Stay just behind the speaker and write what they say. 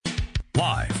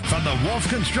Live from the Wolf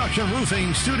Construction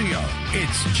Roofing Studio,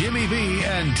 it's Jimmy B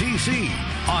and TC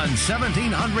on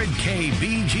 1700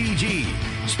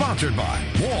 KBGG. Sponsored by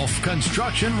Wolf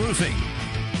Construction Roofing.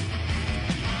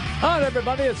 All right,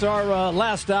 everybody, it's our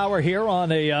last hour here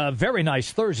on a very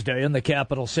nice Thursday in the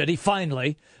capital city,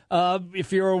 finally.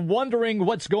 If you're wondering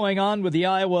what's going on with the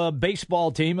Iowa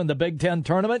baseball team in the Big Ten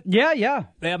tournament. Yeah.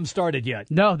 They haven't started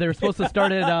yet. No, they're supposed to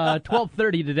start at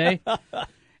 12:30 today.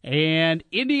 And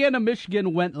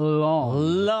Indiana-Michigan went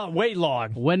long. Way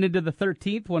long. Went into the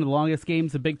 13th, one of the longest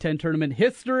games of Big Ten tournament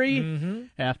history. Mm-hmm.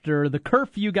 After the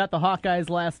curfew got the Hawkeyes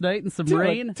last night and some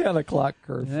rain. 10 o'clock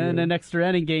curfew. And an extra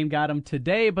inning game got them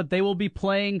today, but they will be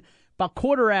playing about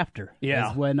quarter after. Yeah.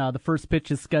 Is when the first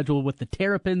pitch is scheduled with the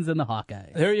Terrapins and the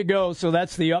Hawkeyes. There you go. So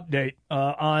that's the update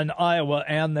on Iowa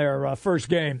and their first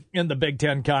game in the Big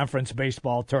Ten Conference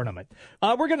baseball tournament.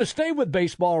 We're going to stay with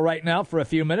baseball right now for a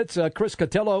few minutes. Chris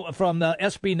Cotillo from the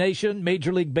SB Nation,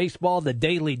 Major League Baseball, The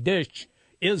Daily Dish,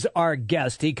 is our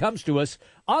guest. He comes to us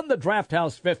on the Draft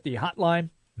House 50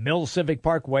 hotline, Mill Civic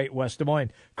Parkway, West Des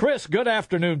Moines. Chris, good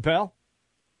afternoon, pal.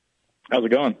 How's it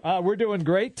going? We're doing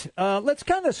great. Let's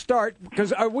kind of start,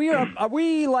 because are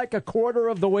we like a quarter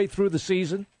of the way through the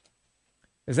season?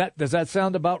 Does that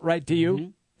sound about right to you?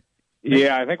 Mm-hmm.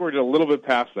 Yeah, I think we're just a little bit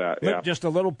past that. Yeah. Just a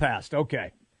little past.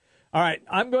 Okay. All right.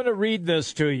 I'm going to read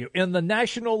this to you. In the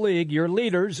National League, your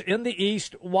leaders in the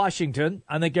East, Washington.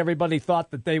 I think everybody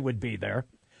thought that they would be there.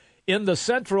 In the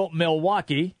Central,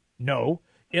 Milwaukee. No.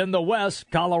 In the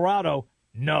West, Colorado.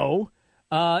 No.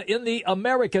 In the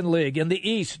American League, in the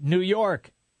East, New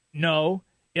York, no.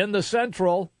 In the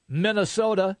Central,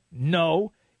 Minnesota,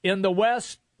 no. In the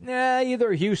West,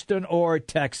 either Houston or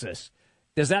Texas.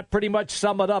 Does that pretty much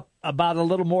sum it up about a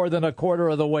little more than a quarter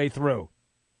of the way through?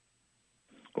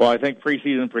 Well, I think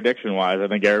preseason prediction-wise, I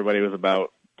think everybody was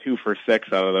about 2 for 6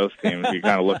 out of those teams. You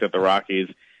kind of looked at the Rockies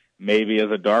maybe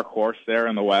as a dark horse there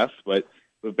in the West, but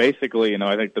basically,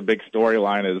 I think the big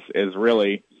storyline is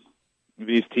really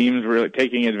these teams really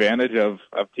taking advantage of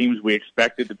teams we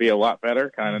expected to be a lot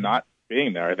better, kind of not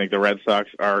being there. I think the Red Sox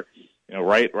are,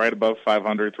 right above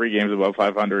 500, 3 games above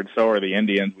 500. So are the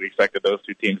Indians. We expected those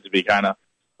two teams to be kind of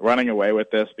running away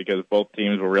with this because both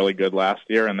teams were really good last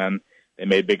year, and then they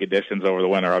made big additions over the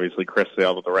winter. Obviously, Chris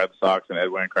Sale with the Red Sox and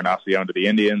Edwin Encarnacion to the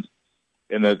Indians.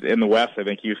 In the West, I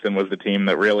think Houston was the team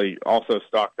that really also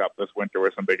stocked up this winter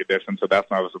with some big additions, so that's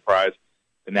not a surprise.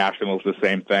 The Nationals, the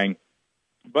same thing.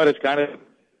 But it's kind of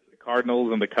the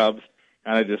Cardinals and the Cubs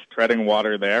kind of just treading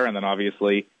water there. And then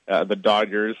obviously the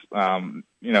Dodgers,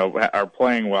 are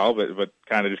playing well, but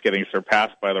kind of just getting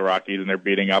surpassed by the Rockies, and they're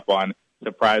beating up on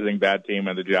surprising bad team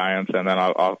and the Giants. And then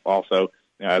also,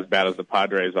 as bad as the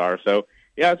Padres are. So,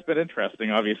 yeah, it's been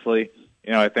interesting. Obviously,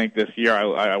 I think this year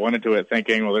I went into it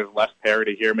thinking, well, there's less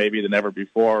parity here maybe than ever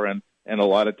before. And a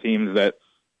lot of teams that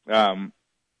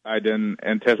I didn't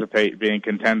anticipate being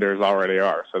contenders already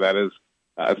are. So that is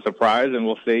a surprise, and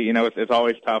we'll see. It's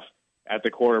always tough at the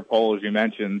quarter poll, as you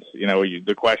mentioned.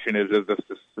 The question is this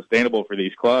sustainable for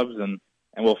these clubs? And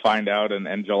we'll find out.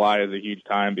 And July is a huge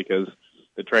time because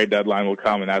the trade deadline will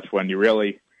come, and that's when you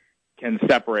really can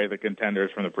separate the contenders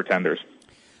from the pretenders.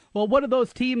 Well, one of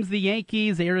those teams, the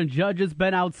Yankees, Aaron Judge has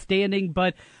been outstanding,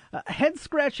 but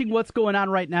head-scratching what's going on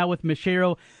right now with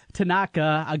Masahiro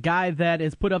Tanaka, a guy that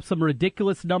has put up some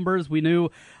ridiculous numbers. We knew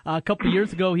a couple of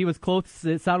years ago he was close,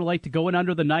 it sounded like, to going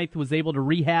under the ninth, was able to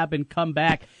rehab and come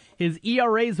back. His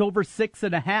ERA is over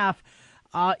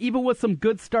 6.5. Even with some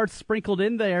good starts sprinkled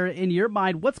in there, in your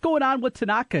mind, what's going on with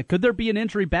Tanaka? Could there be an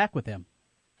injury back with him?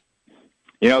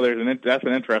 That's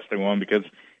an interesting one because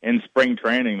in spring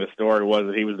training, the story was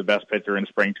that he was the best pitcher in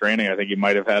spring training. I think he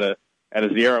might have had a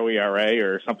 0 ERA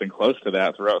or something close to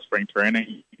that throughout spring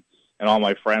training. And all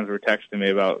my friends were texting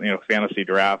me about, fantasy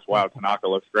drafts. Wow, Tanaka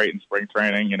looks great in spring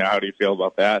training. How do you feel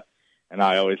about that? And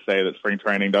I always say that spring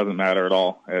training doesn't matter at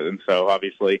all. And so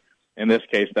obviously in this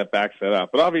case, that backs it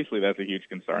up. But obviously that's a huge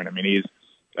concern. I mean, he's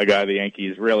a guy the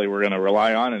Yankees really were going to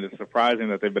rely on, and it's surprising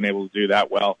that they've been able to do that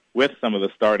well with some of the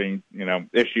starting,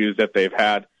 issues that they've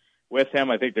had with him.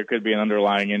 I think there could be an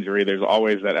underlying injury. There's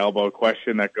always that elbow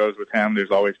question that goes with him.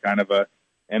 There's always kind of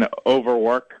an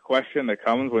overwork question that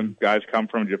comes when guys come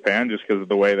from Japan just because of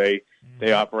the way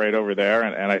they operate over there,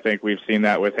 and I think we've seen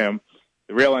that with him.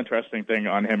 The real interesting thing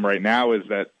on him right now is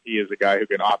that he is a guy who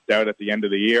can opt out at the end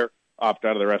of the year, opt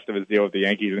out of the rest of his deal with the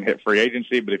Yankees and hit free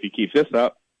agency, but if he keeps this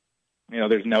up,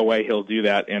 there's no way he'll do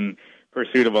that in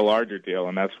pursuit of a larger deal,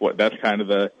 and that's kind of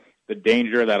the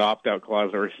danger, that opt-out clause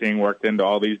that we're seeing worked into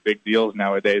all these big deals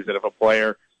nowadays, that if a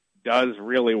player does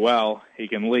really well, he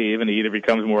can leave, and he either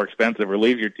becomes more expensive or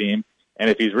leaves your team, and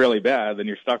if he's really bad, then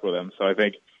you're stuck with him. So I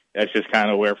think that's just kind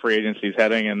of where free agency is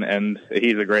heading, and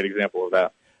he's a great example of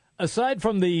that. Aside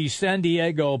from the San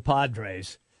Diego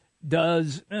Padres,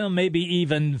 does maybe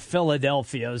even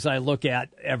Philadelphia, as I look at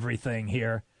everything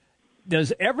here,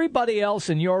 does everybody else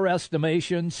in your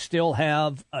estimation still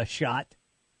have a shot?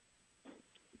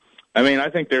 I mean, I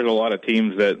think there's a lot of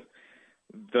teams that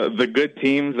the good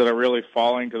teams that are really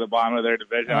falling to the bottom of their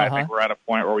division. I think we're at a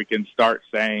point where we can start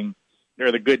saying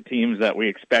they're the good teams that we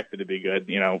expected to be good.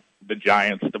 You know, the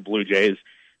Giants, the Blue Jays,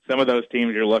 some of those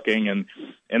teams you're looking,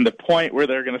 and the point where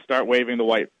they're going to start waving the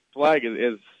white flag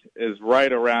is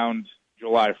right around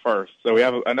July 1st. So we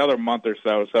have another month or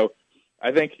so. So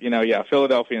I think,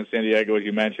 Philadelphia and San Diego, as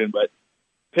you mentioned, but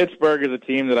Pittsburgh is a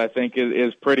team that I think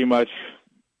is pretty much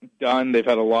done. They've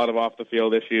had a lot of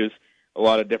off-the-field issues, a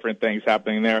lot of different things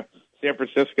happening there. San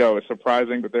Francisco is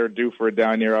surprising, but they're due for a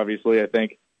down year, obviously. I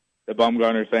think the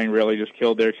Bumgarner thing really just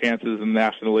killed their chances in the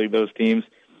National League, those teams.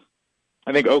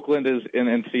 I think Oakland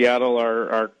and Seattle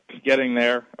are getting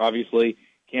there. Obviously,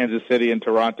 Kansas City and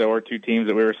Toronto are two teams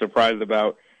that we were surprised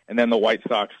about. And then the White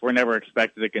Sox were never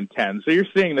expected to contend. So you're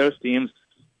seeing those teams,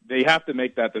 they have to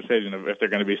make that decision of if they're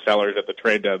going to be sellers at the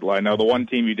trade deadline. Now, the one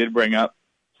team you did bring up,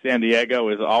 San Diego,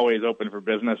 is always open for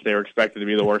business. They were expected to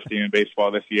be the worst team in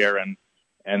baseball this year,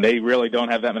 and they really don't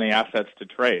have that many assets to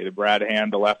trade. Brad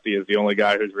Hand, the lefty, is the only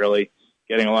guy who's really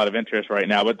getting a lot of interest right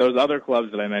now. But those other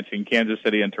clubs that I mentioned, Kansas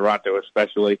City and Toronto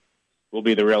especially, will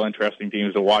be the real interesting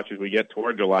teams to watch as we get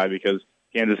toward July, because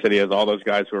Kansas City has all those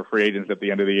guys who are free agents at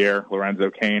the end of the year: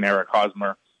 Lorenzo Cain, Eric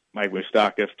Hosmer, Mike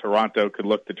Moustakas. Toronto could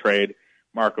look to trade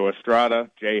Marco Estrada,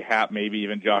 Jay Happ, maybe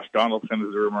even Josh Donaldson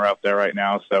is a rumor out there right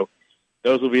now. So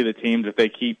those will be the teams. If they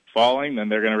keep falling, then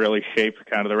they're going to really shape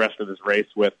kind of the rest of this race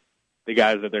with the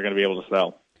guys that they're going to be able to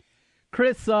sell.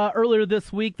 Chris, earlier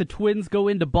this week, the Twins go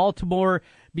into Baltimore,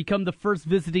 become the first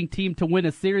visiting team to win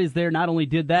a series there. Not only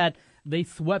did that, they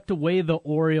swept away the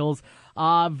Orioles.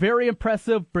 Very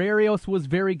impressive. Berrios was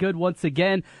very good once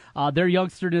again. Their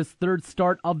youngster in his third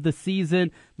start of the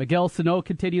season. Miguel Sano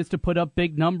continues to put up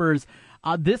big numbers.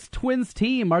 This Twins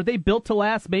team, are they built to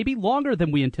last maybe longer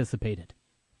than we anticipated?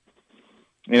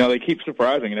 They keep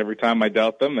surprising, and every time I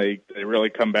doubt them, they really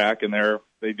come back, and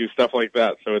they do stuff like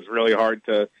that. So it's really hard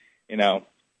to,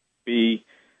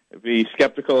 be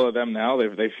skeptical of them now.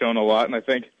 They've shown a lot, and I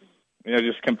think,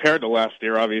 just compared to last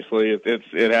year, obviously,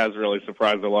 it has really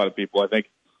surprised a lot of people. I think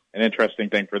an interesting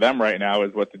thing for them right now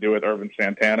is what to do with Irvin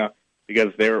Santana,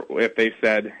 because if they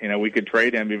said, we could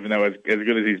trade him, even though as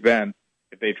good as he's been,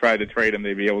 if they tried to trade him,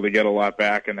 they'd be able to get a lot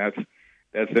back, and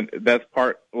that's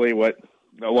partly what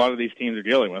a lot of these teams are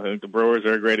dealing with. I think the Brewers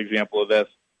are a great example of this,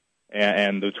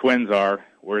 and the Twins are,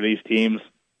 where these teams,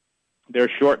 their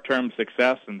short-term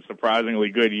success and surprisingly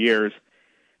good years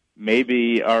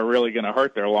maybe are really going to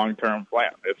hurt their long-term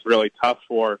plan. It's really tough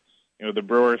for the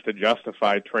Brewers to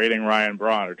justify trading Ryan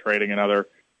Braun or trading another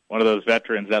one of those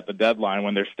veterans at the deadline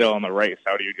when they're still in the race.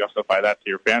 How do you justify that to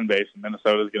your fan base? And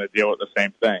Minnesota's going to deal with the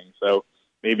same thing. So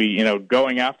maybe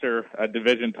going after a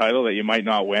division title that you might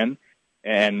not win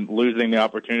and losing the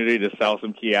opportunity to sell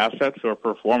some key assets or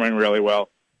performing really well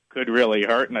could really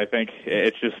hurt. And I think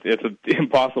it's an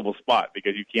impossible spot,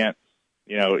 because you can't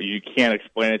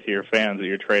explain it to your fans that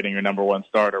you're trading your number one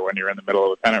starter when you're in the middle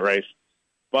of a pennant race.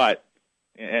 But,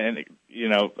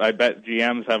 I bet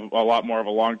GMs have a lot more of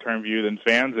a long-term view than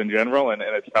fans in general, and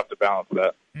it's tough to balance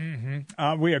that.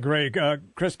 Mm-hmm. We agree.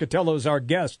 Chris Cotillo is our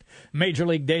guest, Major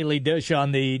League Daily Dish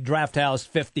on the Draft House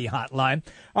 50 hotline.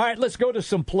 All right, let's go to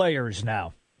some players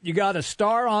now. You got a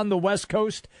star on the West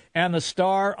Coast and a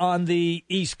star on the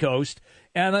East Coast,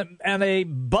 and a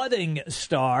budding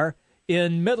star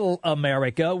in Middle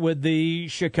America with the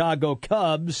Chicago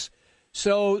Cubs.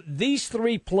 So these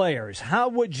three players, how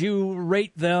would you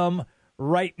rate them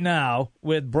right now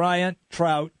with Bryant,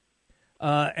 Trout,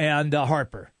 and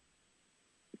Harper?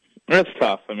 That's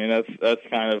tough. I mean, that's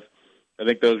kind of, I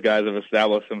think those guys have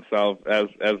established themselves as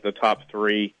the top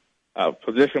three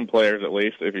position players, at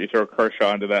least. If you throw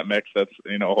Kershaw into that mix, that's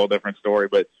a whole different story.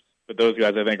 But those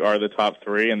guys, I think, are the top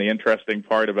three. And the interesting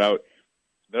part about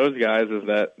those guys is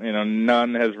that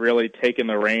none has really taken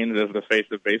the reins as the face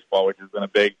of baseball, which has been a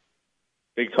big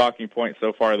talking point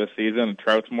so far this season.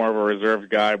 Trout's more of a reserved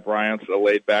guy. Bryant's a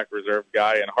laid-back reserved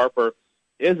guy, and Harper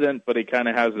isn't, but he kind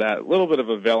of has that little bit of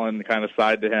a villain kind of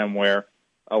side to him, where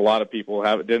a lot of people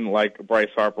didn't like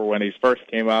Bryce Harper when he first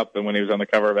came up and when he was on the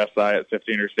cover of SI at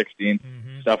 15 or 16,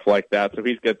 stuff like that. So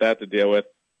he's got that to deal with.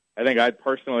 I think I'd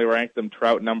personally rank them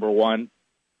Trout number one.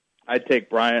 I'd take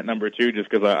Bryant number two just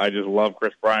because I just love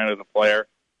Chris Bryant as a player.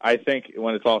 I think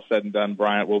when it's all said and done,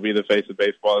 Bryant will be the face of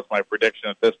baseball. That's my prediction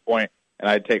at this point. And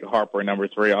I'd take Harper number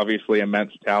three. Obviously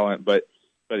immense talent, but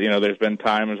but there's been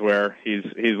times where he's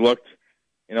looked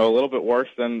a little bit worse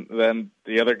than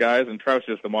the other guys, and Trout's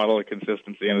just a model of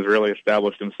consistency and has really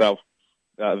established himself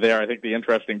there. I think the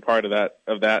interesting part of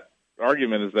that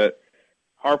argument is that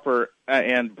Harper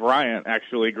and Bryant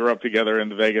actually grew up together in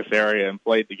the Vegas area and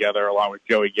played together along with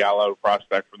Joey Gallo,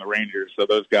 prospect from the Rangers. So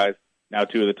those guys, now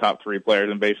two of the top three players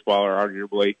in baseball, are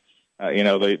arguably,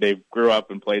 they grew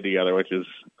up and played together, which is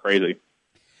crazy.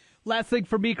 Last thing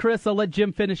for me, Chris, I'll let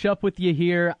Jim finish up with you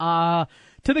here.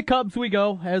 To the Cubs we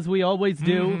go, as we always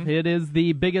do. Mm-hmm. It is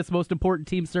the biggest, most important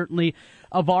team, certainly,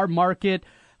 of our market.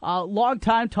 Long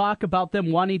time talk about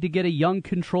them wanting to get a young,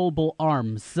 controllable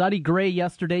arm. Sonny Gray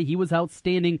yesterday, he was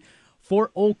outstanding for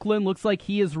Oakland. Looks like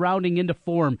he is rounding into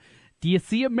form. Do you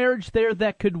see a marriage there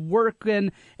that could work?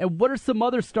 And what are some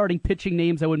other starting pitching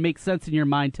names that would make sense in your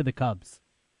mind to the Cubs?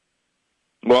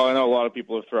 Well, I know a lot of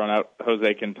people have thrown out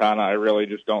Jose Quintana. I really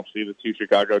just don't see the two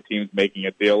Chicago teams making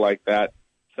a deal like that.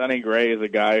 Sonny Gray is a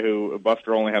guy who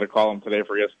Buster only had a column today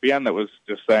for ESPN that was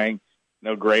just saying,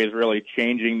 Gray is really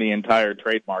changing the entire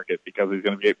trade market because he's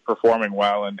going to be performing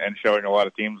well and showing a lot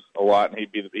of teams a lot, and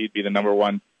he'd be the number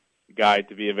one guy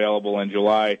to be available in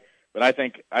July. But I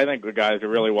think the guys to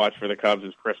really watch for the Cubs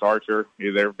is Chris Archer.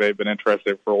 They've been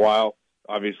interested for a while.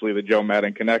 Obviously, the Joe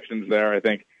Madden connections there. I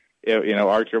think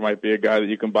Archer might be a guy that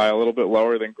you can buy a little bit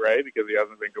lower than Gray because he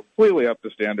hasn't been completely up to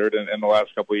standard in the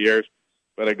last couple of years,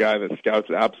 but a guy that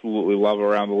scouts absolutely love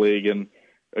around the league, and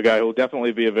a guy who will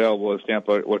definitely be available as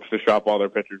Tampa looks to shop all their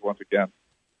pitchers once again.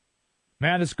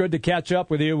 Man, it's good to catch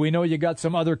up with you. We know you got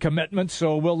some other commitments,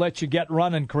 so we'll let you get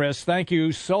running, Chris. Thank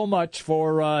you so much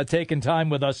for taking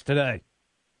time with us today.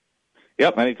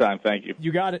 Yep, anytime. Thank you.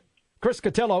 You got it. Chris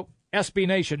Cotillo, SB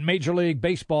Nation, Major League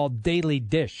Baseball Daily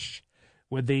Dish,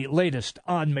 with the latest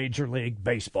on Major League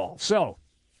Baseball. So,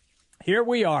 here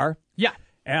we are. Yeah.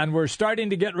 And we're starting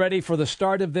to get ready for the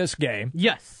start of this game.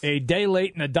 Yes. A day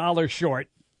late and $1 short.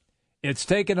 It's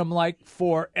taken them like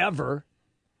forever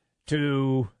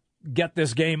to get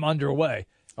this game underway.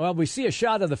 Well, we see a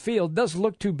shot of the field. Doesn't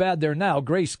look too bad there now.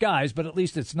 Gray skies, but at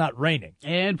least it's not raining.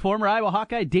 And former Iowa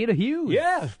Hawkeye Dana Hughes.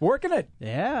 Yeah, working it.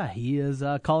 Yeah, he is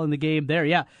calling the game there.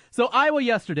 Yeah. So Iowa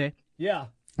yesterday. Yeah.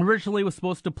 Originally was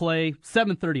supposed to play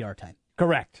 7:30 our time.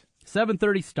 Correct.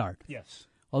 7:30 start. Yes.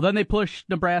 Well, then they pushed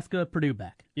Nebraska, Purdue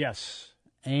back. Yes.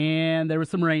 And there was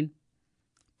some rain.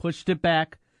 Pushed it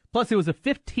back. Plus, it was a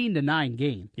 15-9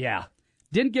 game. Yeah.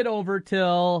 Didn't get over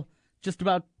till just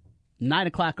about 9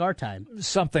 o'clock our time.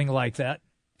 Something like that.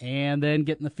 And then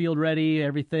getting the field ready,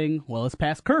 everything. Well, it's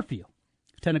past curfew.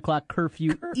 10 o'clock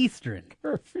curfew Eastern.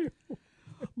 Curfew.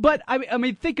 But, I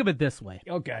mean, think of it this way.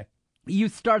 Okay. You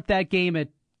start that game at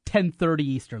 10:30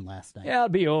 Eastern last night. Yeah, it'll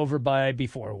be over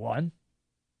before 1.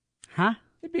 Huh?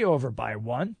 It'd be over by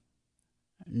 1.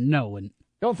 No. And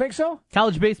don't think so?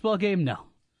 college baseball game? No.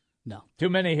 Too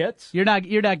many hits? You're not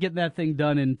getting that thing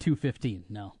done in 2:15.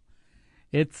 No.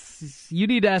 You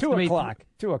need to estimate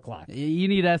 2 o'clock. You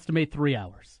need to estimate 3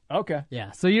 hours. Okay.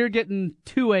 Yeah. So you're getting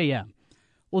 2 a.m.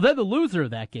 Well, then the loser of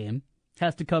that game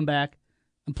has to come back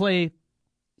and play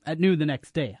at noon the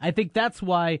next day. I think that's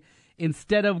why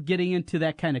instead of getting into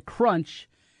that kind of crunch,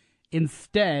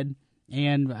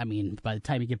 and I mean, by the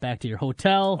time you get back to your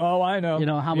hotel, oh, I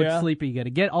know, how much sleep are you going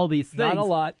to get? All these things. Not a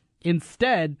lot.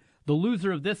 Instead, the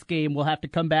loser of this game will have to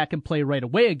come back and play right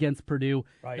away against Purdue.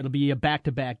 Right. It'll be a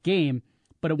back-to-back game,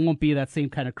 but it won't be that same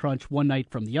kind of crunch one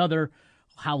night from the other.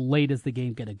 How late is the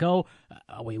game going to go?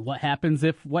 What happens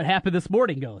if what happened this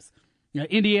morning goes?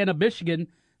 Indiana, Michigan,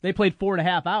 they played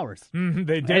 4.5 hours.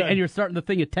 They did. And you're starting the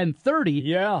thing at 10:30.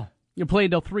 Yeah. You're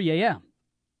playing till 3 a.m.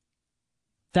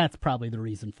 That's probably the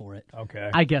reason for it.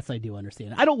 Okay. I guess I do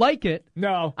understand. I don't like it.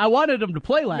 No. I wanted them to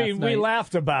play last night. We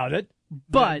laughed about it,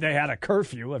 but they had a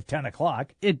curfew of 10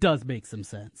 o'clock. It does make some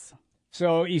sense.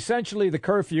 So essentially the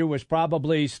curfew was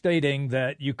probably stating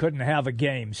that you couldn't have a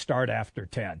game start after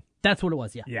 10. That's what it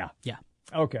was, yeah. Yeah.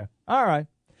 Okay. All right.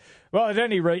 Well, at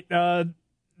any rate, the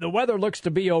weather looks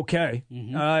to be okay.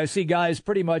 Mm-hmm. I see guys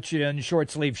pretty much in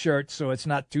short-sleeve shirts, so it's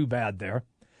not too bad there.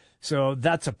 So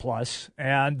that's a plus.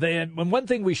 And then one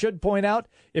thing we should point out,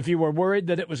 if you were worried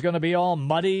that it was going to be all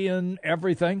muddy and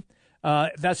everything,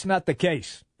 that's not the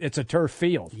case. It's a turf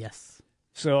field. Yes.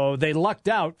 So they lucked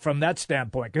out from that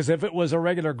standpoint, because if it was a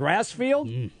regular grass field,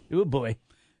 oh boy.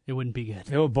 It wouldn't be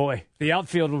good. Oh boy. The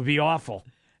outfield would be awful.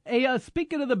 Hey,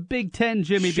 speaking of the Big Ten,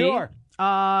 Jimmy Sure. B,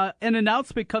 an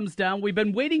announcement comes down. We've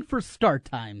been waiting for start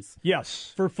times.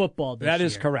 Yes. For football this year. That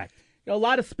is correct. A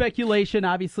lot of speculation,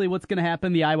 obviously, what's going to happen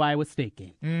in the Iowa State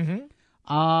game. Mm-hmm.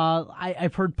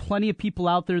 I've heard plenty of people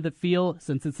out there that feel,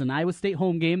 since it's an Iowa State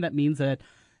home game, that means that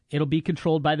it'll be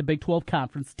controlled by the Big 12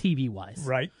 Conference TV-wise.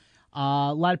 Right.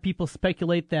 A lot of people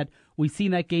speculate that we've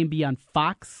seen that game be on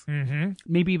Fox,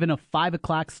 maybe even a 5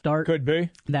 o'clock start. Could be.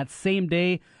 That same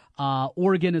day,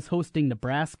 Oregon is hosting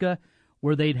Nebraska,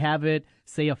 where they'd have it,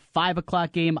 say, a 5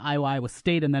 o'clock game, Iowa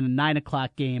State, and then a 9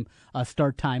 o'clock game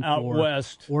start time Out for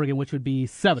west. Oregon, which would be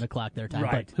 7 o'clock their time.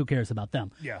 Right. But who cares about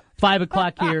them? Yeah. 5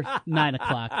 o'clock here, 9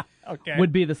 o'clock Okay.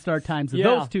 would be the start times of Yeah.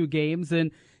 those two games,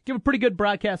 and give a pretty good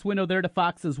broadcast window there to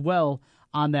Fox as well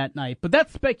on that night. But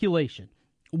that's speculation.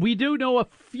 We do know a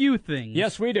few things.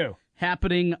 Yes, we do.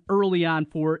 Happening early on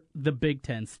for the Big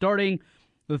Ten. Starting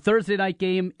the Thursday night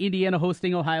game, Indiana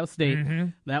hosting Ohio State.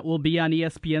 That will be on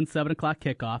ESPN, 7 o'clock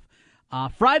kickoff.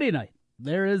 Friday night,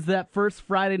 there is that first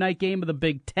Friday night game of the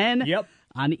Big Ten. Yep.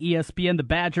 On ESPN, the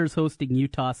Badgers hosting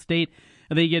Utah State.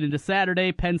 And then you get into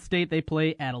Saturday, Penn State, they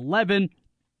play at 11.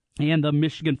 And the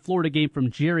Michigan-Florida game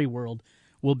from Jerry World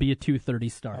will be a 2:30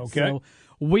 start. Okay. So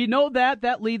we know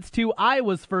that leads to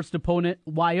Iowa's first opponent,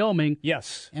 Wyoming.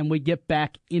 Yes. And we get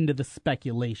back into the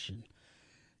speculation.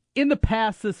 In the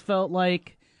past, this felt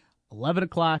like 11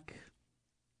 o'clock,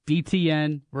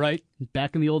 BTN. Right.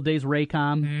 Back in the old days,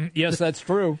 Raycom. Yes, that's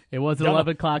true. It wasn't Done a-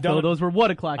 11 o'clock, done though. a- Those were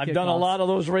 1 o'clock I've kickoffs. done a lot of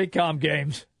those Raycom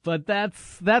games. But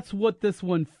that's what this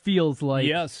one feels like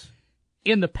Yes.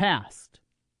 in the past.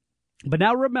 But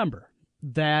now remember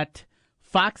that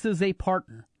Fox is a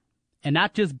partner. And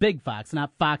not just Big Fox,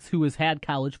 not Fox who has had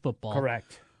college football.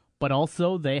 Correct. But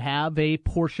also they have a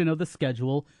portion of the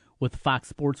schedule with Fox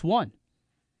Sports 1.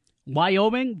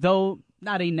 Wyoming, though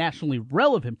not a nationally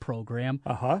relevant program,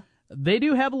 they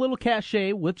do have a little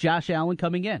cachet with Josh Allen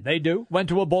coming in. They do. Went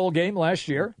to a bowl game last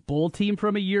year. Bowl team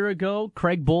from a year ago.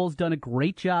 Craig Bull's done a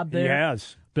great job there. He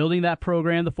has. Building that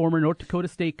program, the former North Dakota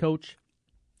State coach.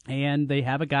 And they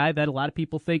have a guy that a lot of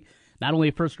people think not only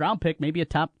a first-round pick, maybe a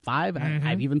top 5.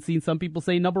 I've even seen some people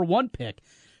say number 1 pick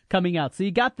coming out. So you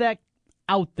got that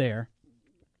out there.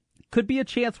 Could be a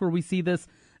chance where we see this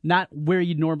not where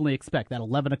you'd normally expect, that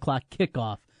 11 o'clock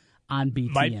kickoff on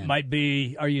BTN. Might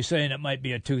be, are you saying it might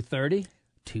be a 2:30?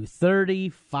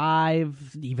 2:30,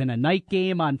 5, even a night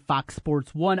game on Fox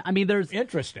Sports 1. I mean, there's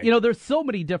Interesting. there's so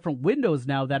many different windows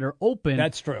now that are open.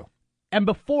 That's true. And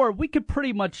before, we could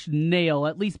pretty much nail,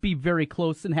 at least be very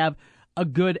close and have a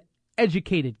good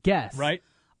educated guess Right.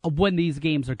 of when these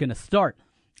games are going to start.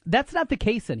 That's not the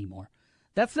case anymore.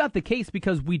 That's not the case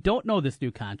because we don't know this new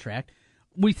contract.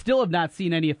 We still have not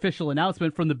seen any official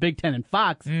announcement from the Big Ten and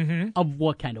Fox of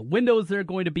what kind of windows they're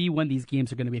going to be, when these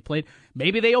games are going to be played.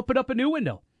 Maybe they open up a new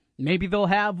window. Maybe they'll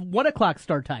have 1 o'clock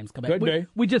start times come Could back. be.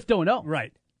 We just don't know.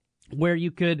 Right. Where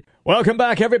you could... Welcome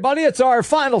back, everybody. It's our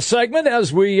final segment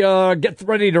as we get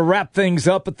ready to wrap things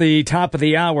up at the top of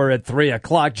the hour at 3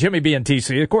 o'clock. Jimmy B and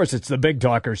TC. Of course, it's the Big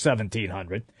Talker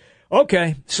 1700.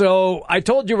 Okay, so I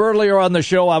told you earlier on the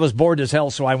show I was bored as hell,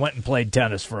 so I went and played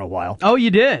tennis for a while. Oh, you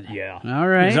did? Yeah. All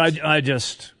right.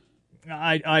 'Cause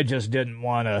I just didn't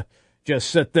want to just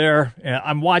sit there.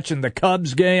 I'm watching the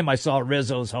Cubs game. I saw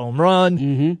Rizzo's home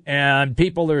run, and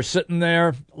people are sitting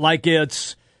there like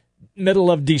it's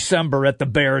middle of December at the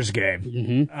Bears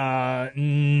game.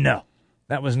 No,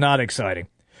 that was not exciting.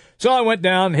 So I went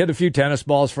down, hit a few tennis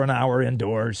balls for an hour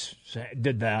indoors,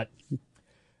 did that.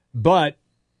 But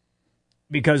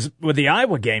because with the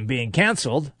Iowa game being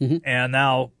canceled and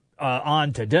now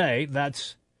on today,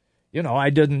 that's,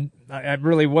 I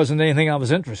really wasn't anything I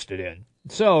was interested in.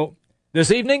 So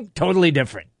this evening, totally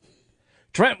different.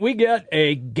 Trent, we get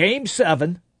a Game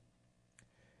 7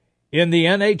 in the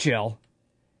NHL,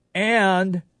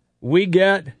 and we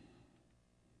get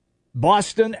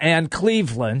Boston and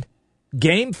Cleveland,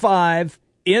 Game 5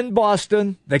 in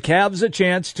Boston. The Cavs a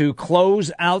chance to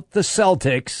close out the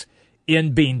Celtics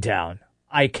in Beantown.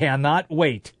 I cannot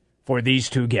wait for these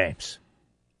two games.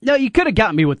 No, you could have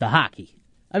got me with the hockey.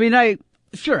 I mean, I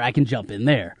can jump in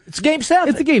there. It's Game 7.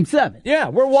 It's a Game 7. Yeah,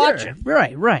 we're watching.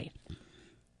 Sure. Right.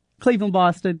 Cleveland,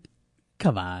 Boston.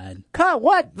 Come on.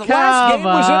 What? The last game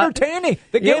was on. entertaining.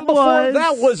 The game before was.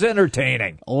 that was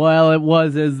entertaining. Well, it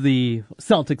was as the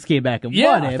Celtics came back and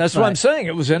won it. That's what I'm saying.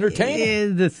 It was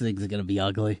entertaining. This thing's going to be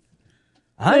ugly.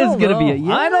 I don't know.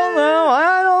 I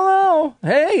don't know.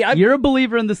 Hey, you're a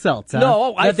believer in the Celts, huh?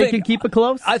 No, I think think they can keep it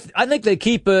close. I think they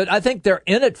keep it. I think they're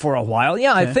in it for a while.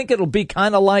 Yeah, I think it'll be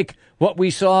kind of like what we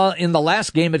saw in the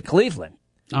last game at Cleveland.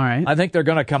 All right. I think they're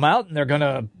going to come out and they're going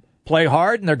to play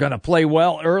hard and they're going to play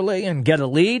well early and get a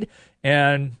lead.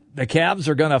 And the Cavs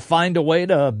are going to find a way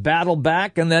to battle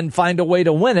back and then find a way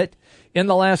to win it in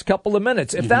the last couple of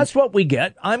minutes. If that's what we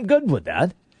get, I'm good with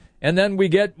that. And then we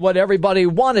get what everybody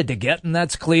wanted to get, and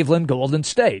that's Cleveland, Golden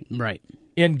State. Right.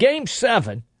 In Game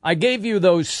 7, I gave you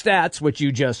those stats, which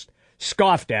you just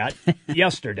scoffed at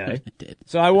yesterday,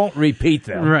 so I won't repeat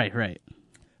them. Right.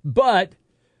 But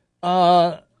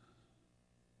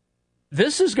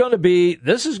this is going to be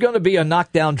a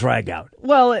knockdown dragout.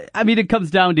 Well, I mean, it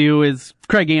comes down to is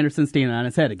Craig Anderson standing on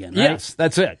his head again, right? Yes,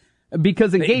 that's it.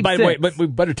 Because in Game 6... By the way, but we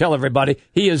better tell everybody,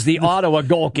 he is the Ottawa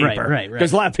goalkeeper. Right.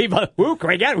 Because a lot of people,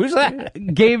 Craig, who's that?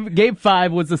 Game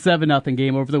 5 was a 7-0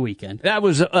 game over the weekend. That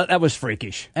was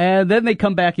freakish. And then they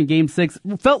come back in Game 6.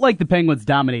 Felt like the Penguins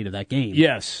dominated that game.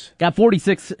 Yes. Got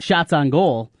 46 shots on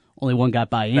goal. Only one got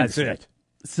by Anderson. That's it.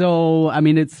 So, I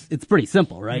mean, it's pretty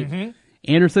simple, right? Mm-hmm.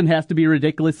 Anderson has to be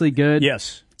ridiculously good.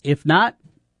 Yes. If not,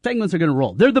 Penguins are going to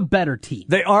roll. They're the better team.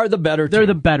 They are the better team. They're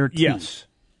the better team. Yes.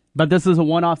 But this is a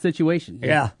one-off situation.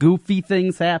 Yeah. Goofy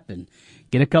things happen.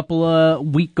 Get a couple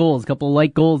of weak goals, a couple of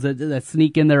light goals that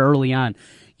sneak in there early on.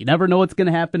 You never know what's going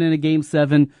to happen in a Game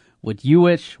 7. What you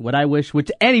wish, what I wish,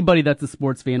 which anybody that's a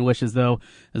sports fan wishes, though,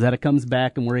 is that it comes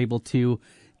back and we're able to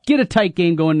get a tight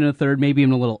game going in the third, maybe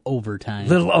even a little overtime.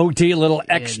 Little OT, a little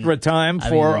extra time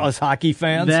for us hockey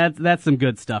fans. That's some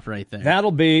good stuff right there.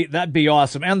 That'd be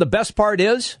awesome. And the best part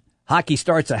is, hockey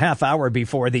starts a half hour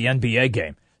before the NBA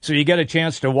game. So you get a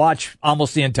chance to watch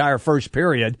almost the entire first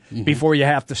period before you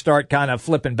have to start kind of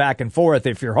flipping back and forth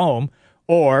if you're home.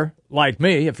 Or, like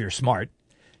me, if you're smart,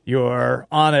 you're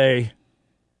on a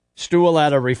stool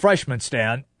at a refreshment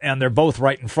stand and they're both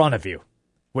right in front of you,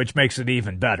 which makes it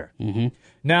even better. Mm-hmm.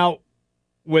 Now,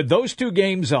 with those two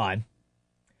games on,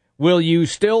 will you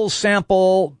still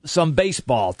sample some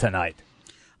baseball tonight?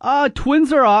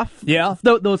 Twins are off. Yeah.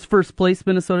 Those first place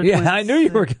Minnesota Twins. Yeah, I knew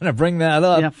you were going to bring that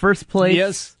up. Yeah, first place.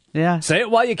 Yes. Yeah. Say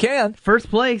it while you can. First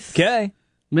place. Okay.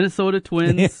 Minnesota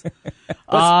Twins.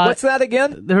 What's that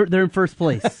again? They're in first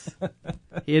place.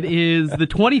 It is the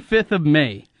 25th of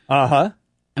May. Uh-huh.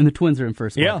 And the Twins are in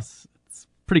first place. Yeah. It's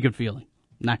a pretty good feeling.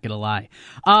 Not going to lie.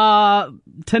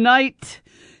 Tonight,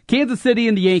 Kansas City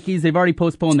and the Yankees, they've already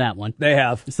postponed that one. They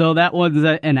have. So that one's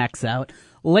an X out.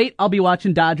 Late, I'll be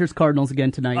watching Dodgers-Cardinals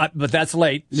again tonight. But that's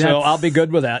late, so I'll be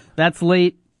good with that. That's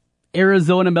late.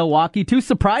 Arizona, Milwaukee, two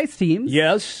surprise teams.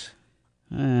 Yes.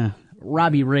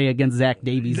 Robbie Ray against Zach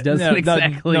Davies doesn't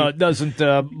exactly... No, it doesn't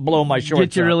blow my shorts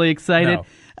get you really excited.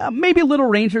 No. Maybe a little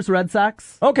Rangers-Red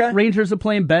Sox. Okay. Rangers are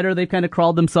playing better. They've kind of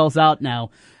crawled themselves out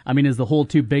now. I mean, is the hole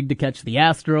too big to catch the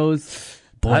Astros?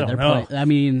 Boy, I don't know. I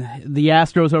mean, the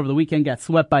Astros over the weekend got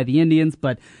swept by the Indians,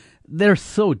 but they're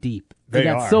so deep. They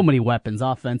got so many weapons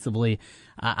offensively.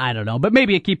 I don't know, but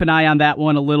maybe keep an eye on that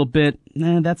one a little bit.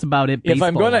 That's about it. If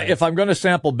I'm gonna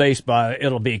sample baseball,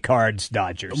 it'll be Cards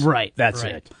Dodgers. Right. That's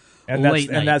right. it. And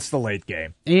that's the late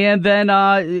game. And then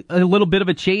a little bit of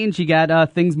a change. You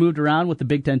got things moved around with the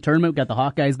Big Ten tournament. We've got the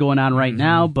Hawkeyes going on right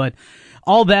now, but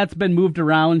all that's been moved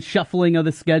around, shuffling of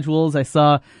the schedules. I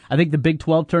think the Big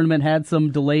 12 tournament had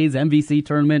some delays, MVC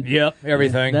tournament. Yep,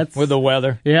 everything with the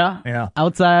weather. Yeah.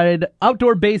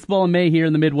 Outdoor baseball in May here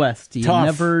in the Midwest. You Tough.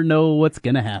 never know what's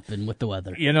going to happen with the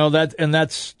weather. You know,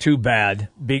 that's too bad.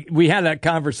 We had that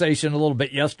conversation a little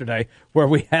bit yesterday where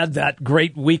we had that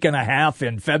great week and a half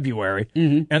in February,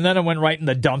 and then it went right in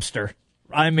the dumpster.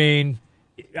 I mean,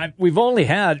 we've only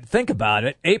had, think about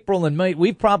it, April and May,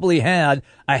 we've probably had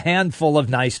a handful of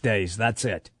nice days. That's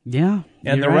it. Yeah.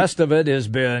 And the rest of it has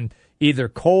been either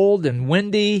cold and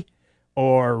windy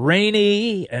or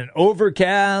rainy and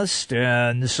overcast.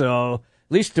 And so at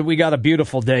least we got a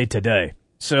beautiful day today.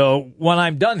 So when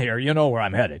I'm done here, you know where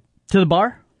I'm headed. To the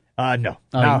bar? No.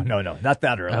 No. Not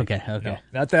that early. Okay. No,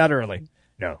 not that early.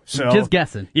 No. So just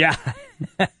guessing. Yeah.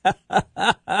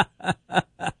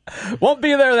 Won't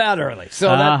be there that early. So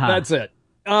that's it.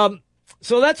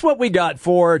 So that's what we got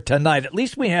for tonight. At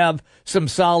least we have some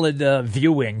solid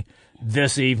viewing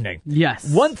this evening. Yes.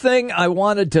 One thing I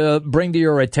wanted to bring to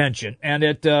your attention, and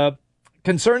it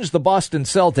concerns the Boston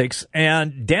Celtics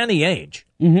and Danny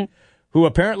Ainge, who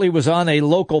apparently was on a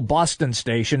local Boston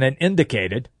station and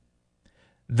indicated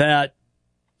that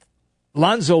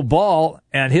Lonzo Ball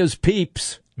and his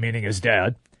peeps, meaning his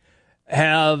dad,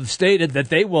 have stated that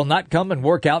they will not come and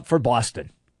work out for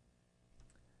Boston.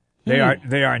 They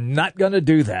are not going to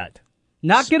do that.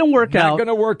 Not going to work out. Not going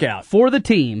to work out for the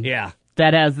team. Yeah,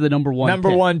 that has the number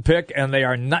one pick, and they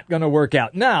are not going to work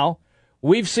out. Now,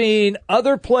 we've seen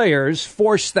other players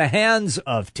force the hands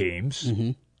of teams.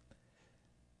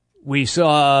 We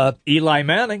saw Eli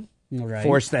Manning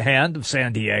force the hand of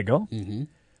San Diego.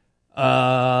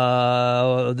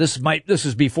 This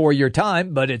is before your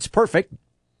time, but it's perfect.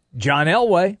 John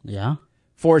Elway,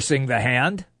 forcing the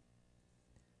hand.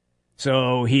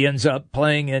 So he ends up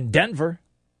playing in Denver.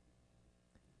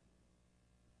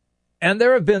 And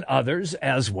there have been others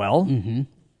as well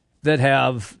that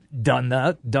have done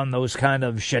those kind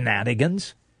of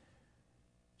shenanigans.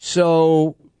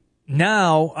 So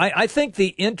now I think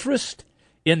the interest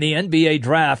in the NBA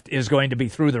draft is going to be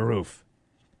through the roof.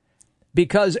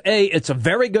 Because, A, it's a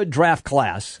very good draft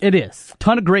class. It is.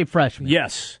 Ton of great freshmen.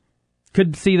 Yes.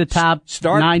 Could see the top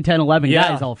 9, 10, 11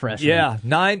 guys all freshmen. Yeah,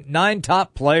 nine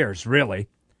top players, really.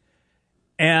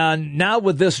 And now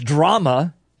with this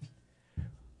drama,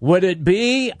 would it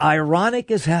be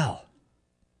ironic as hell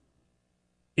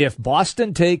if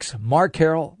Boston takes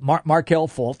Markelle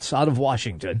Fultz out of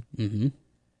Washington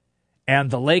and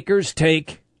the Lakers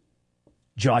take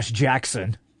Josh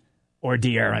Jackson or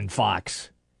De'Aaron Fox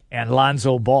and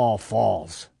Lonzo Ball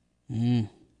falls?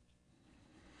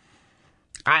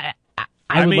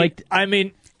 I would like to, I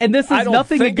mean, and this is I don't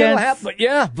nothing think it'll against.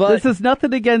 happen, but this is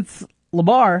nothing against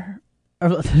Lamar.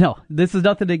 No, this is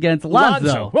nothing against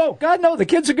Lonzo. Whoa, God, no, the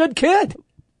kid's a good kid.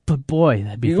 But boy,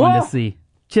 that'd be fun to see.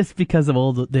 Just because of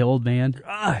the old man.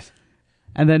 God.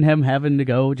 And then him having to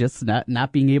go, just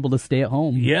not being able to stay at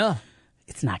home. Yeah.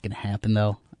 It's not going to happen,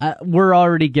 though. We're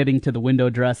already getting to the window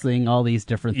dressing, all these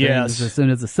different things. Yes. As soon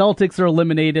as the Celtics are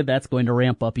eliminated, that's going to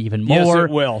ramp up even more. Yes,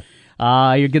 it will.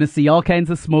 You're going to see all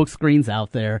kinds of smoke screens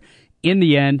out there. In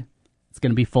the end, it's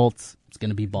going to be Fultz. It's going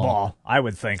to be Ball. I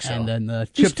would think so. And then the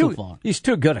chips will fall. He's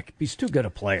too good. He's too good a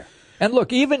player. And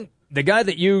look, even the guy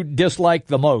that you dislike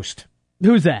the most,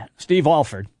 who's that? Steve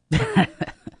Alford,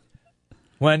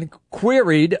 when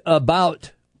queried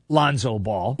about Lonzo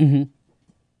Ball,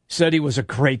 said he was a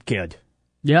great kid.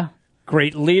 Yeah.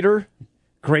 Great leader,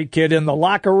 great kid in the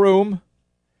locker room.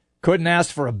 Couldn't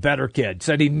ask for a better kid.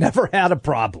 Said he never had a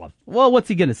problem. Well, what's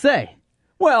he going to say?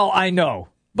 Well, I know,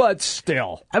 but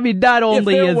still. I mean, not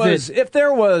only if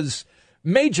there was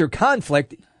major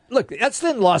conflict, look, that's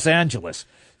in Los Angeles.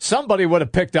 Somebody would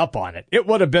have picked up on it. It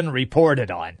would have been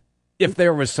reported on if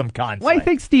there was some conflict. Why do you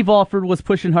think Steve Alford was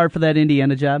pushing hard for that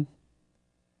Indiana job?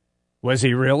 Was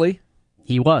he really?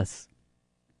 He was.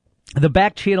 The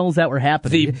back channels that were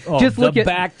happening.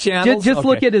 Back channels? Just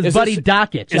look at his buddy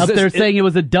Dockich up there saying it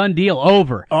was a done deal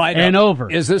over and over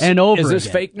and over. Is this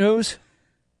fake news?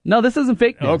 No, this isn't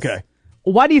fake news. Okay.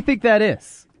 Why do you think that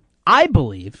is? I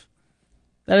believe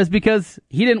that is because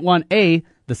he didn't want the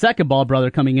second Ball brother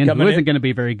coming in who isn't going to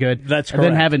be very good. That's correct.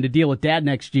 And then having to deal with Dad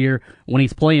next year when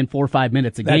he's playing 4 or 5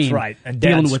 minutes a game. That's right. And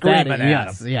dealing Dad's with that. screaming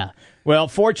at him. Yeah. Well,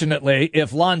 fortunately,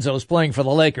 if Lonzo's playing for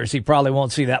the Lakers, he probably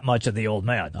won't see that much of the old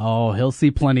man. Oh, he'll see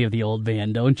plenty of the old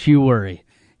man. Don't you worry.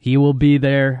 He will be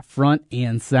there front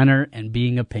and center and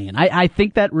being a pain. I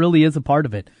think that really is a part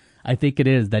of it. I think it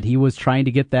is that he was trying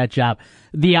to get that job.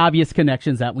 The obvious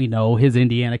connections that we know, his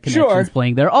Indiana connections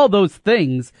playing there, all those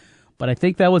things. But I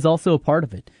think that was also a part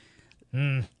of it.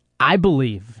 I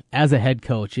believe, as a head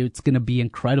coach, it's going to be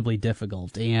incredibly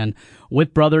difficult. And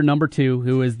with brother number 2,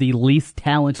 who is the least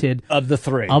talented of the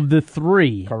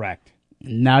three. Correct.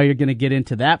 Now you're going to get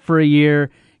into that for a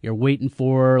year. You're waiting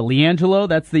for LiAngelo.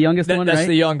 That's the youngest one, right? That's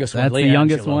the youngest one. That's the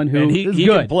youngest one who is he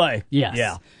good. Can play. Yes.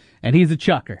 Yeah. And he's a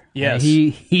chucker. Yes.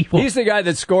 He's the guy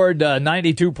that scored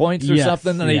 92 points or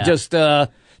something, and he just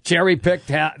cherry-picked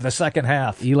the second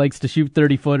half. He likes to shoot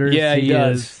 30-footers. Yeah, he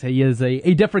does. He is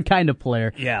a different kind of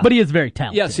player. Yeah. But he is very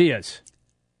talented. Yes, he is.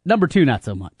 Number 2, not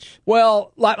so much.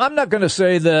 Well, I'm not going to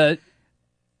say that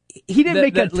he didn't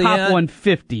make a top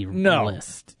 150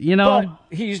 list. You know?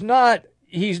 But he's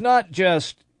not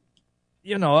just,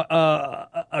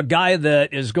 a guy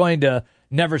that is going to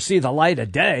never see the light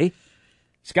of day.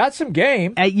 He's got some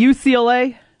game. At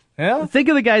UCLA, yeah. Think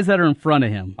of the guys that are in front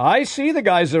of him. I see the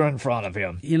guys that are in front of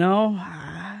him.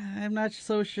 I'm not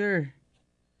so sure.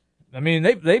 I mean,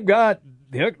 they're going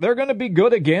to be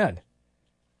good again.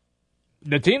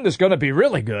 The team that's going to be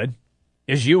really good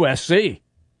is USC.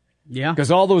 Yeah.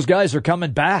 Because all those guys are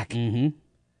coming back. Mm-hmm.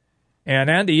 And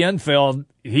Andy Enfield,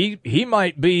 he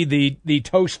might be the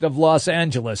toast of Los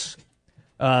Angeles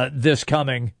this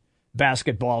coming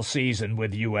basketball season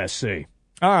with USC.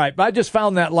 All right, but I just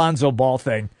found that Lonzo Ball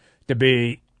thing to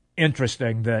be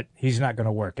interesting, that he's not going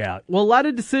to work out. Well, a lot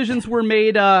of decisions were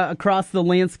made across the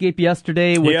landscape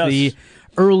yesterday with the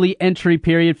early entry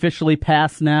period officially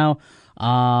passed now.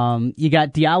 You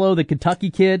got Diallo, the Kentucky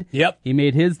kid. Yep. He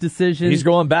made his decision. He's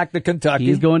going back to Kentucky.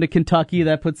 He's going to Kentucky.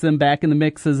 That puts them back in the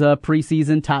mix as a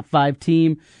preseason top 5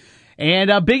 team. And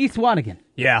Biggie Swanigan.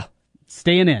 Yeah.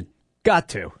 Staying in. Got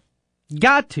to.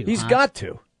 He's got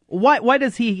to. Why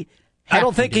does he I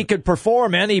don't think he could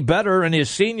perform any better in his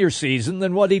senior season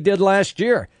than what he did last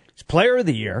year. He's player of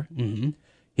the year. Mm-hmm.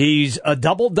 He's a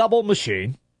double-double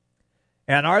machine.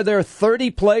 And are there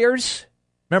 30 players?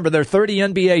 Remember, there are 30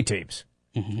 NBA teams.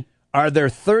 Mm-hmm. Are there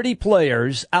 30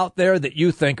 players out there that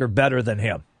you think are better than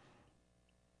him?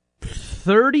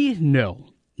 30? No.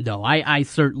 No, I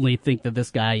certainly think that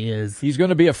this guy is. He's going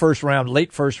to be a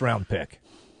late first round pick.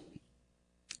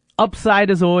 Upside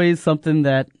is always something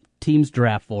that teams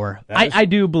draft for. I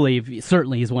do believe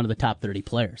certainly he's one of the top 30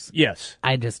 players. Yes.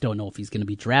 I just don't know if he's going to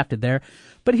be drafted there.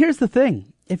 But here's the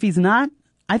thing. If he's not,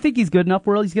 I think he's good enough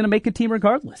where he's going to make a team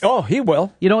regardless. Oh, he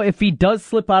will. You know, if he does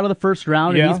slip out of the first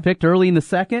round and he's picked early in the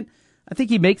second, I think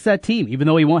he makes that team. Even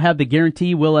though he won't have the guarantee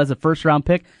he will as a first-round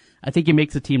pick, I think he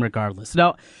makes a team regardless.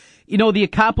 Now, you know, the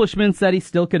accomplishments that he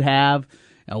still could have,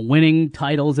 winning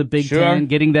titles at Big Ten,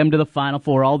 getting them to the Final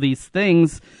Four, all these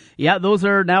things, yeah, those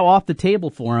are now off the table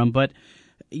for him. But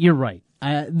you're right.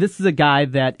 This is a guy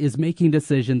that is making a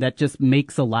decision that just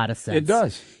makes a lot of sense. It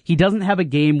does. He doesn't have a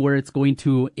game where it's going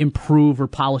to improve or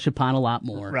polish upon a lot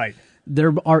more. Right.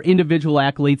 There are individual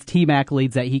accolades, team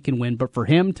accolades that he can win, but for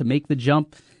him to make the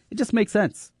jump, it just makes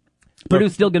sense.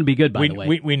 Purdue's still going to be good, by the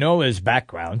way. We know his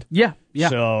background. Yeah.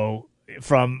 So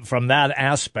from that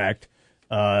aspect,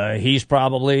 he's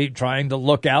probably trying to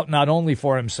look out not only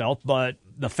for himself, but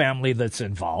the family that's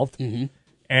involved. Mm-hmm.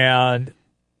 And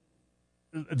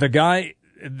the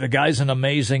guy's an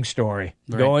amazing story.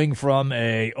 Right. Going from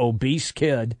a obese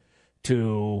kid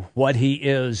to what he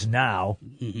is now,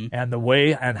 and the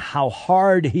way and how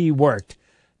hard he worked,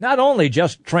 not only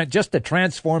just to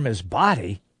transform his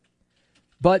body,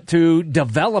 but to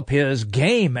develop his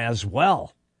game as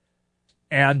well,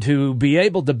 and to be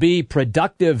able to be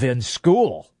productive in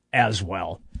school as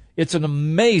well. It's an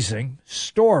amazing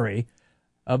story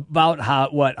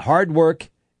about what hard work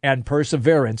and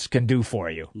perseverance can do for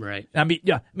you. Right. I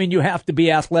mean, you have to be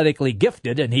athletically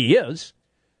gifted, and he is,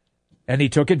 and he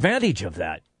took advantage of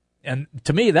that. And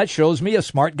to me, that shows me a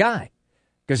smart guy,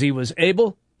 because he was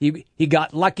able. He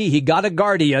got lucky. He got a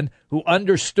guardian who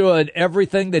understood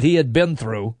everything that he had been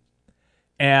through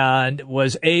and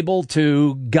was able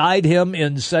to guide him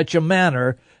in such a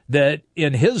manner that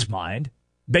in his mind,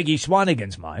 Biggie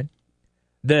Swanigan's mind,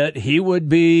 that he would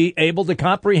be able to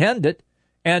comprehend it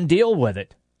and deal with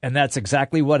it. And that's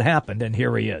exactly what happened, and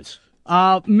here he is.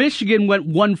 Michigan went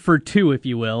 1 for 2, if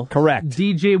you will. Correct.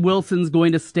 DJ Wilson's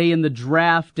going to stay in the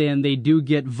draft, and they do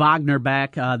get Wagner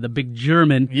back, the big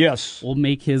German. Yes. Will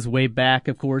make his way back.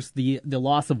 Of course, the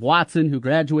loss of Watson, who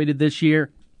graduated this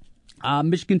year.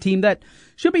 Michigan team that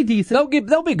should be decent.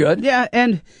 They'll be good. Yeah,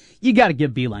 and you got to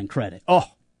give Beilein credit. Oh.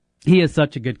 He is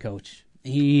such a good coach.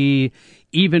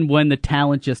 Even when the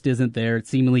talent just isn't there,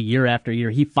 seemingly year after year,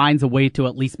 he finds a way to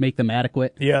at least make them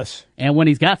adequate. Yes. And when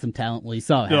he's got some talent, well, he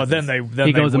saw it. Then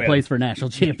he goes and plays for a national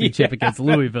championship against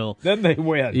Louisville. Then they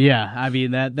win. Yeah, I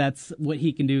mean, that's what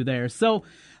he can do there. So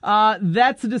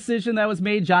that's a decision that was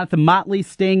made. Jonathan Motley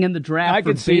staying in the draft. I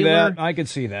could see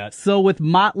that. So with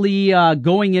Motley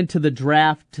going into the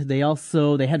draft, they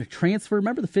had a transfer.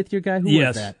 Remember the fifth-year guy? Who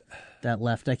was that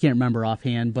left? I can't remember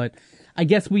offhand, but I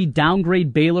guess we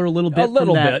downgrade Baylor a little bit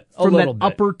from that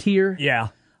upper tier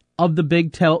of the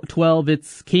Big 12.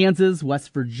 It's Kansas,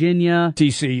 West Virginia,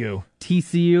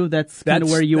 TCU. That's kind of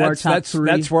where you are, top three.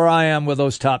 That's where I am with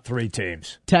those top three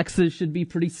teams. Texas should be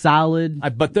pretty solid.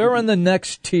 But they're in the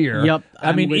next tier. Yep.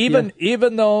 I mean,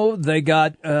 even though they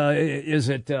got,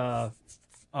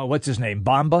 what's his name,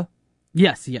 Bamba?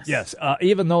 Yes.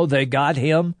 Even though they got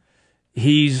him,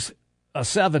 he's a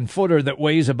 7-footer that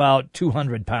weighs about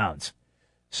 200 pounds.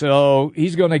 So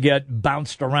he's going to get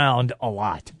bounced around a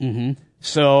lot. Mm-hmm.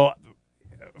 So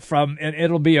and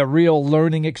it'll be a real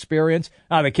learning experience.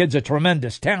 Now, the kid's a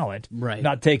tremendous talent, right?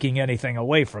 Not taking anything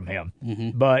away from him,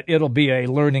 but it'll be a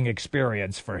learning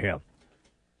experience for him.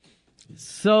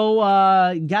 So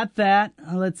got that.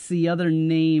 Let's see other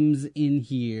names in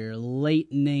here.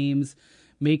 Late names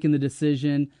making the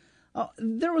decision.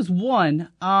 There was one.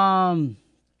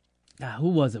 Who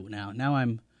was it now? Now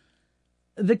I'm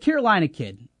the Carolina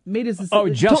kid made his decision. Oh,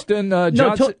 Justin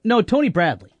Johnson? No, Tony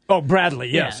Bradley. Oh, Bradley,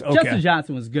 yes. Yeah, okay. Justin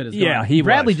Johnson was good as well. Yeah,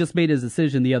 Bradley just made his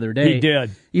decision the other day. He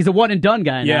did. He's a one-and-done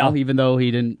guy now, even though he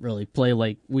didn't really play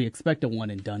like we expect a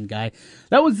one-and-done guy.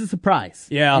 That was a surprise.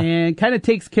 Yeah. And kind of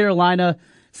takes Carolina,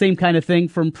 same kind of thing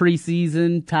from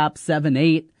preseason, top 7,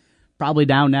 8, probably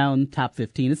down now in top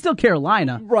 15. It's still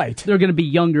Carolina. Right. They're going to be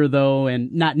younger, though,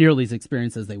 and not nearly as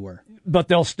experienced as they were. But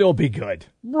they'll still be good.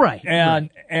 Right.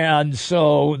 And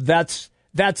so that's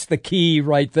the key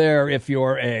right there if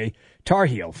you're a Tar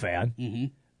Heel fan.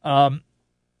 Mm-hmm.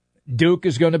 Duke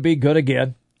is going to be good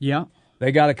again. Yeah.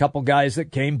 They got a couple guys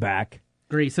that came back.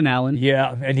 Grayson Allen.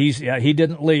 Yeah, and he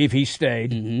didn't leave. He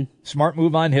stayed. Mm-hmm. Smart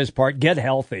move on his part. Get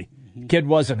healthy. Mm-hmm. Kid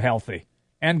wasn't healthy.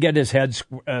 And get his head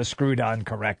screwed on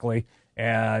correctly,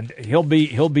 and he'll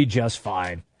be just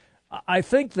fine. I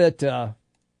think that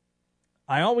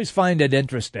I always find it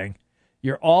interesting.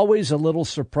 You're always a little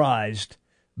surprised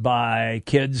by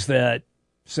kids that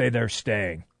say they're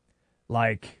staying,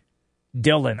 like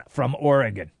Dylan from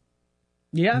Oregon.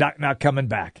 Yeah. Not coming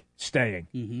back, staying.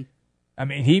 Mm-hmm. I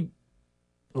mean, he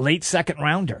late second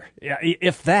rounder,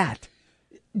 if that.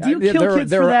 Do you kill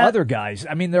kids there for are that? other guys.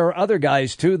 I mean, there are other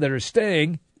guys, too, that are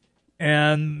staying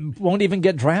and won't even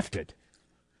get drafted.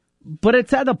 But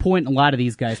it's at a point in a lot of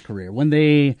these guys' career when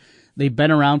they've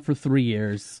been around for 3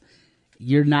 years.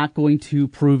 You're not going to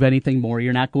prove anything more.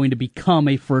 You're not going to become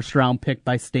a first-round pick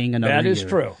by staying another year. That is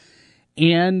true.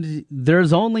 And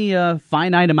there's only a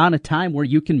finite amount of time where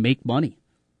you can make money.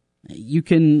 You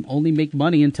can only make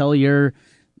money until you're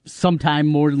sometime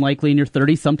more than likely in your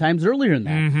 30s, sometimes earlier than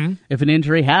that, if an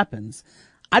injury happens.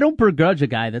 I don't begrudge a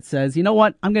guy that says, you know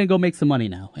what, I'm going to go make some money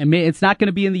now. And it's not going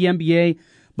to be in the NBA,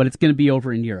 but it's going to be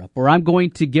over in Europe. Or I'm going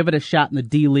to give it a shot in the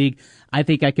D-League. I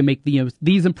think I can make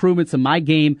these improvements in my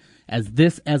game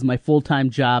as my full-time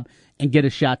job and get a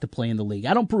shot to play in the league.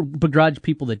 I don't begrudge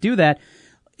people that do that.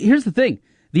 Here's the thing.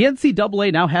 The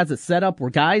NCAA now has it set up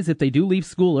where guys, if they do leave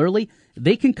school early,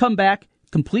 they can come back,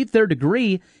 complete their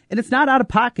degree, and it's not out of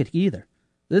pocket either.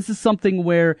 This is something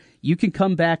where you can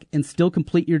come back and still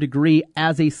complete your degree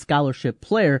as a scholarship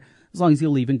player as long as you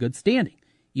leave in good standing.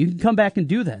 You can come back and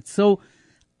do that. So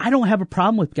I don't have a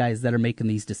problem with guys that are making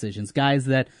these decisions. Guys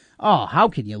that, how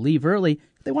can you leave early?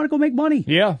 They want to go make money.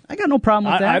 Yeah. I got no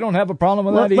problem with that. I don't have a problem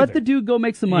with that either. Let the dude go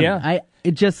make some money. Yeah.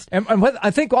 And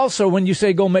I think also when you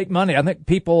say go make money, I think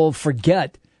people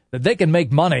forget that they can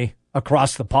make money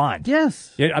across the pond.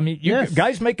 Yes. I mean,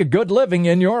 guys make a good living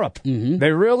in Europe. Mm-hmm. They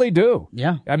really do.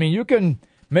 Yeah. I mean, you can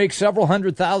make several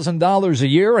 $100,000 a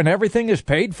year and everything is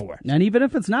paid for. And even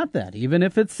if it's not that, even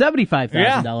if it's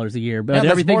 $75,000 a year, but that's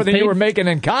everything's more than you were making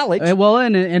in college. Well,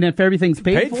 and if everything's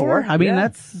paid for, I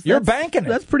mean, you're banking it.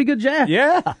 That's pretty good jack.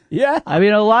 Yeah. I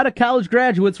mean, a lot of college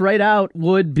graduates right out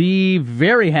would be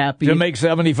very happy to make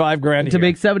 $75,000 a year. To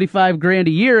make $75,000 a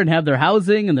year and have their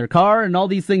housing and their car and all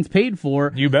these things paid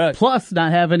for. You bet. Plus,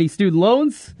 not have any student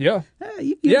loans. Yeah.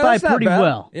 You can get by pretty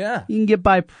well. Yeah. You can get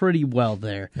by pretty well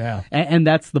there. Yeah. And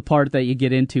that's the part that you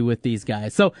get into with these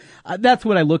guys. So that's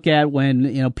what I look at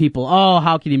when, people,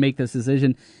 how can you make this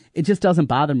decision? It just doesn't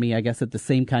bother me, I guess, at the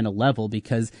same kind of level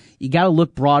because you got to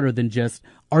look broader than just,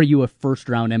 are you a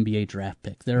first-round NBA draft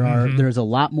pick? There's a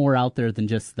lot more out there than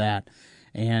just that.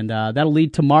 And that'll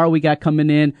lead tomorrow. We got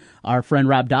coming in our friend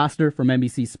Rob Doster from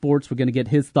NBC Sports. We're going to get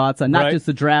his thoughts on not just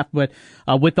the draft, but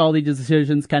with all these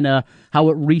decisions, kind of how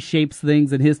it reshapes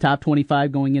things in his top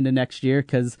 25 going into next year.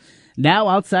 Because now,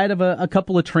 outside of a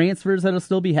couple of transfers that'll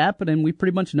still be happening, we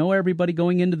pretty much know everybody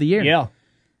going into the year. Yeah.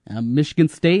 Michigan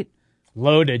State.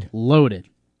 Loaded.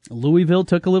 Louisville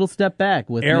took a little step back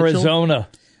with Arizona.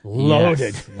 Mitchell.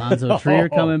 Loaded. Yes. Lonzo Trier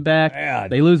coming back. Man.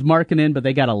 They lose Markkanen, but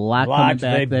they got a lot coming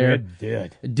back there.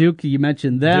 Did. Duke, you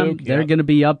mentioned them. They're going to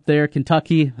be up there.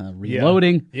 Kentucky,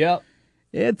 reloading. Yep.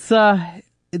 It's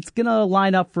going to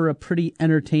line up for a pretty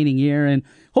entertaining year, and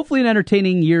hopefully an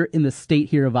entertaining year in the state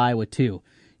here of Iowa, too.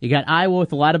 You got Iowa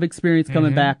with a lot of experience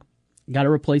coming back. Got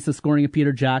to replace the scoring of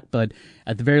Peter Jok, but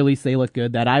at the very least, they look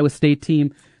good. That Iowa State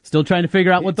team, still trying to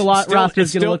figure out what the roster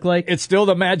is going to look like. It's still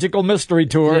the magical mystery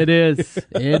tour. It is.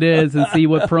 And see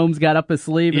what Prohm's got up his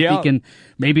sleeve. If he can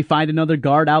maybe find another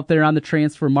guard out there on the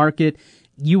transfer market.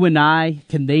 UNI,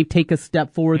 can they take a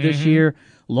step forward this year?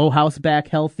 Lowhouse back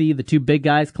healthy. The two big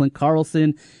guys, Clint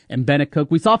Carlson and Bennett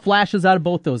Cook. We saw flashes out of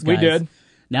both those guys. We did.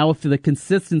 Now, if the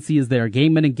consistency is there,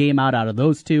 game in and game out of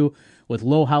those two, with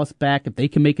Lowhouse back, if they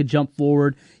can make a jump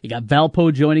forward, you got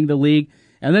Valpo joining the league.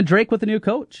 And then Drake with a new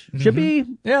coach. Should be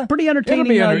pretty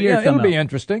entertaining year. It'll be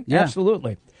interesting. Yeah.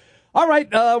 Absolutely. All right,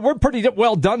 we're pretty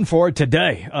well done for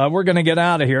today. We're going to get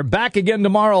out of here. Back again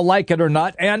tomorrow, like it or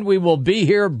not, and we will be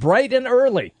here bright and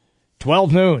early,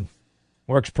 12 noon.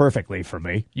 Works perfectly for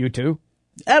me. You too?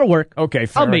 That'll work. Okay,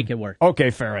 I'll make it work. Okay,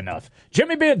 fair enough.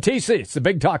 Jimmy B and TC, it's the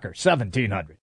Big Talker, 1700.